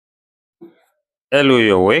Hello,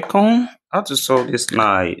 you're welcome. How to solve this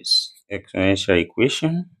nice exponential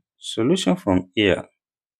equation? Solution from here.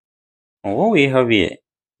 And what we have here,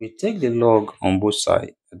 we take the log on both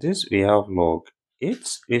sides. This we have log 8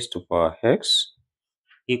 raised to power x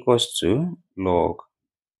equals to log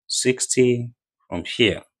 60 from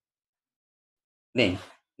here. Then,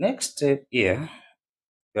 next step here,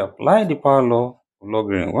 we apply the power law of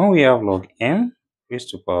logarithm. When we have log m raised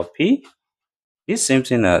to power p, this same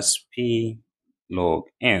thing as p log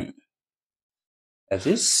m. That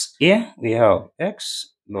is, here we have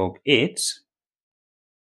x log 8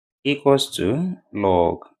 equals to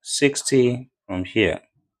log 60 from here.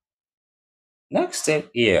 Next step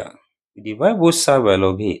here, we divide both sides by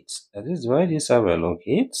log 8. That is, divide this side by log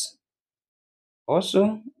 8.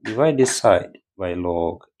 Also, divide this side by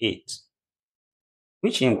log 8.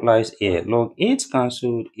 Which implies here, log 8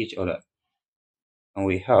 cancelled each other. And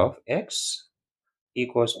we have x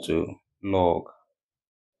equals to log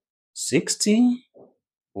 60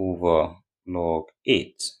 over log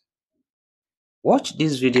 8. Watch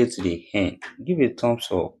this video to the end. Give a thumbs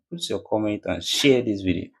up, put your comment and share this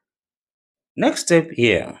video. Next step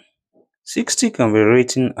here, 60 can be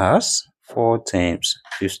written as 4 times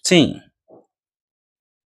 15.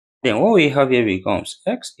 Then what we have here becomes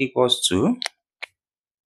x equals to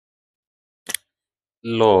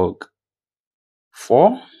log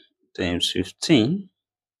 4 times 15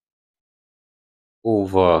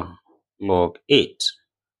 over log 8.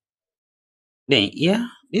 Then here,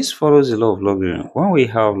 this follows the law of logarithm. When we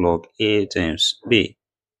have log a times b,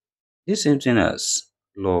 this same thing as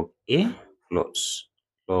log a plus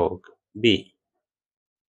log b.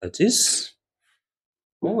 That is,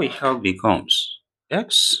 what we have becomes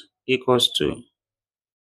x equals to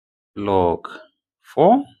log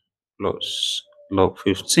 4 plus log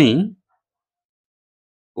 15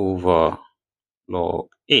 over log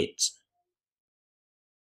 8.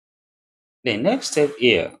 The next step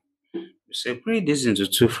here, we separate this into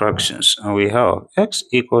two fractions and we have x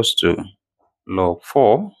equals to log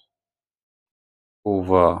 4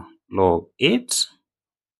 over log 8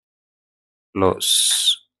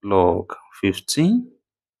 plus log 15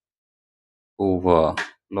 over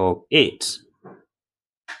log 8.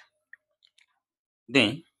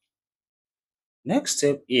 Then, next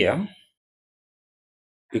step here,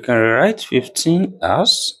 we can rewrite 15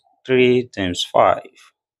 as 3 times 5.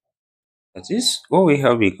 That is, what we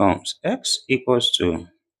have becomes x equals to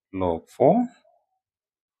log 4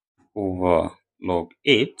 over log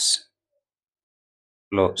 8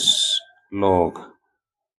 plus log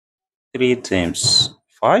 3 times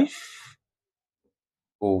 5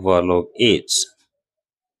 over log 8.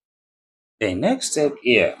 The next step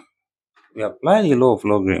here, we apply the law of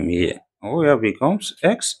logarithm here. And what we have becomes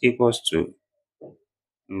x equals to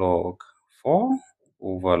log 4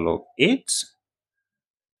 over log 8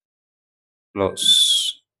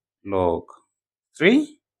 plus log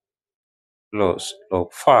 3 plus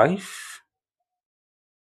log 5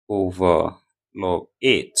 over log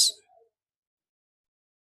 8.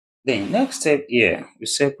 Then next step here, we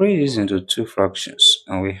separate this into two fractions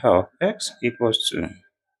and we have x equals to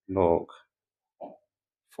log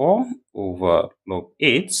 4 over log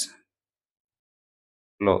 8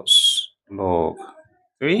 plus log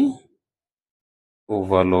 3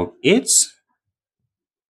 over log 8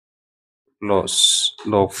 plus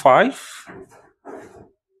log 5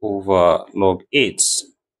 over log 8.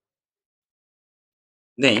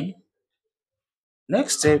 Then,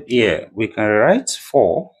 next step here, we can write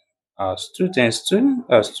 4 as 2 times 2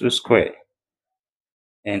 as 2 squared.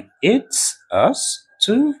 And 8 as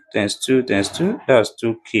 2 times 2 times 2 as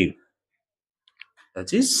 2 cubed.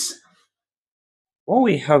 That is, what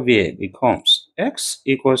we have here becomes x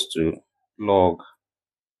equals to log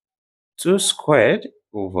 2 squared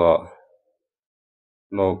over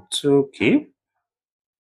log 2 cubed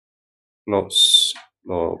plus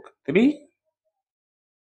log 3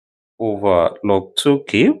 over log 2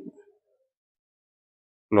 cubed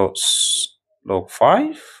plus log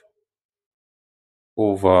 5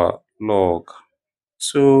 over log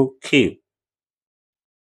 2 cubed.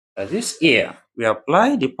 That is, here, we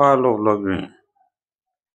apply the power law of logarithm.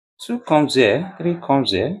 2 comes here, 3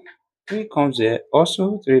 comes here, 3 comes here,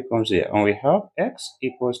 also 3 comes here, and we have x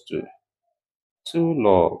equals to 2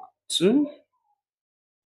 log 2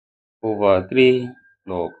 over 3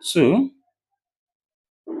 log 2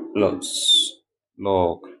 plus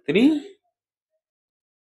log 3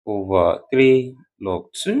 over 3 log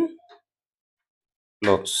 2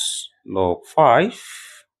 plus log 5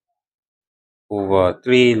 over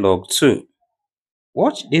 3 log 2.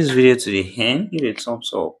 Watch this video to the end, give a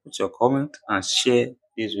thumbs up, put your comment and share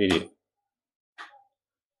this video.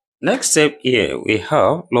 Next step here, we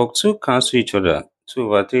have log 2 cancel each other. 2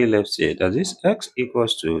 over 3 left here. That is x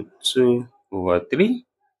equals to 2 over 3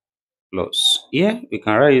 plus. Here, we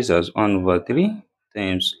can write this as 1 over 3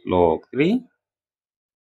 times log 3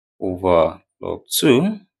 over log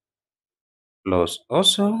 2 plus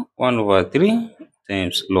also 1 over 3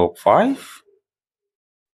 times log 5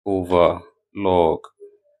 over log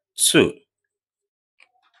 2.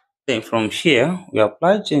 Then from here, we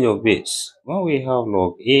apply change of base. When we have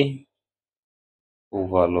log A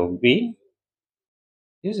over log B,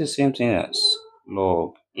 this is the same thing as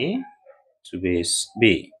log A to base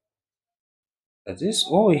B. That is,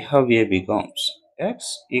 what we have here becomes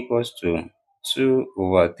x equals to 2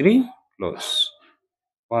 over 3 plus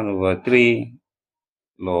 1 over 3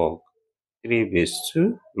 log 3 base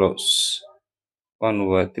 2 plus 1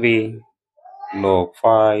 over 3 log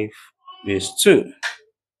 5 base 2.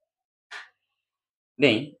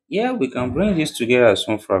 Then here we can bring this together as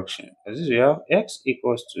one fraction. As this we have x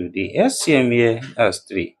equals to the LCM here as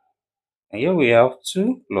 3. And here we have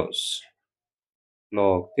 2 plus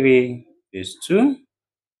log 3 base 2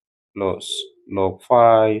 plus log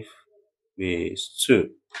 5 base 2.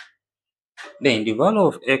 Then the value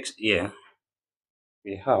of x here,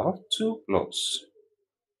 we have 2 plus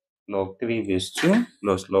log 3 base 2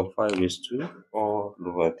 plus log 5 base 2 all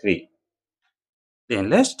over 3. Then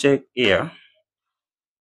let's check here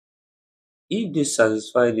if this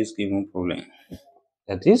satisfies this given problem.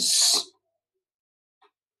 That is,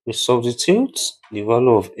 we substitute the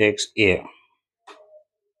value of x here,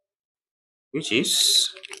 which is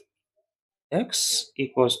x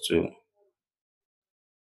equals to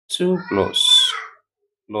 2 plus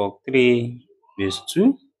log 3 base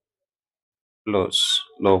 2 plus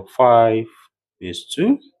log 5 base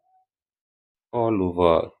 2 all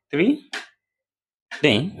over 3.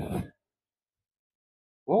 Then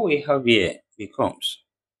what we have here becomes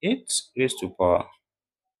 8 raised to power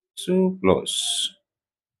 2 plus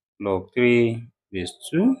log 3 base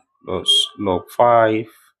 2 plus log 5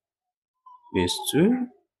 base 2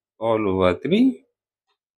 all over 3.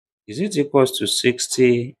 Is it equals to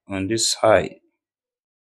 60 on this side?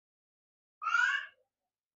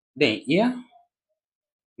 Then here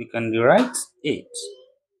we can rewrite 8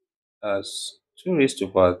 as 2 raised to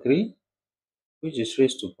power 3, which is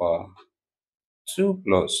raised to power 2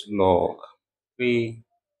 plus log 3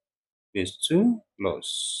 base 2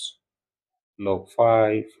 plus log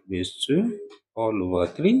 5 base 2 all over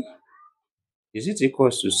 3. Is it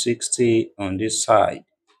equals to 60 on this side?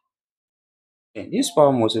 And this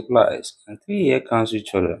power multiplies and 3 here cancel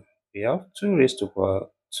each other. We have 2 raised to power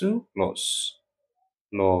 2 plus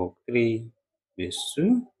log 3 base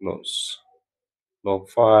 2 plus log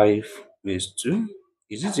 5 base 2.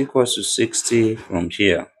 Is it equals to 60 from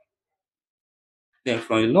here? Then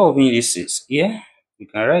from the law of indices here, we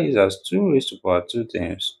can write it as 2 raised to power 2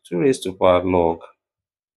 times 2 raised to power log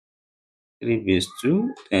 3 base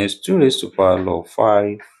 2 times 2 raised to power log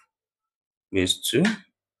 5 base 2.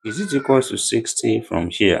 Is it equals to 60 from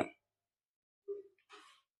here?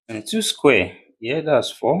 And 2 square, here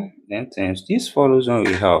that's 4, then times this follows on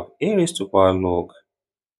we have a raised to power log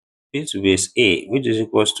b to base a, which is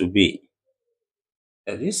equals to b.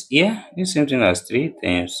 This here, this same thing as 3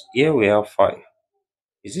 times here we have 5.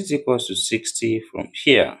 Is it equals to 60 from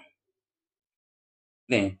here?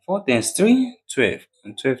 Then 4 times 3, 12,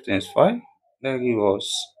 and 12 times 5, that gives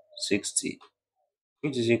us 60,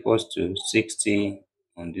 which is equals to 60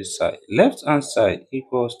 on this side. Left hand side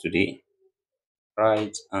equals to the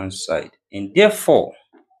right hand side, and therefore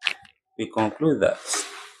we conclude that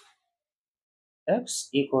x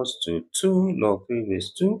equals to 2 log 3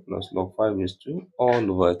 base 2 plus log 5 base 2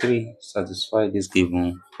 all over 3 satisfy this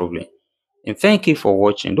given problem. And thank you for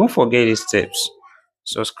watching. Don't forget these steps.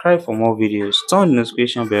 Subscribe for more videos, turn the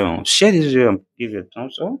notification bell on, share this video and give it a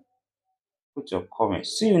thumbs up, put your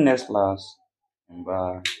comments. See you next class, and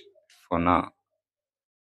bye for now.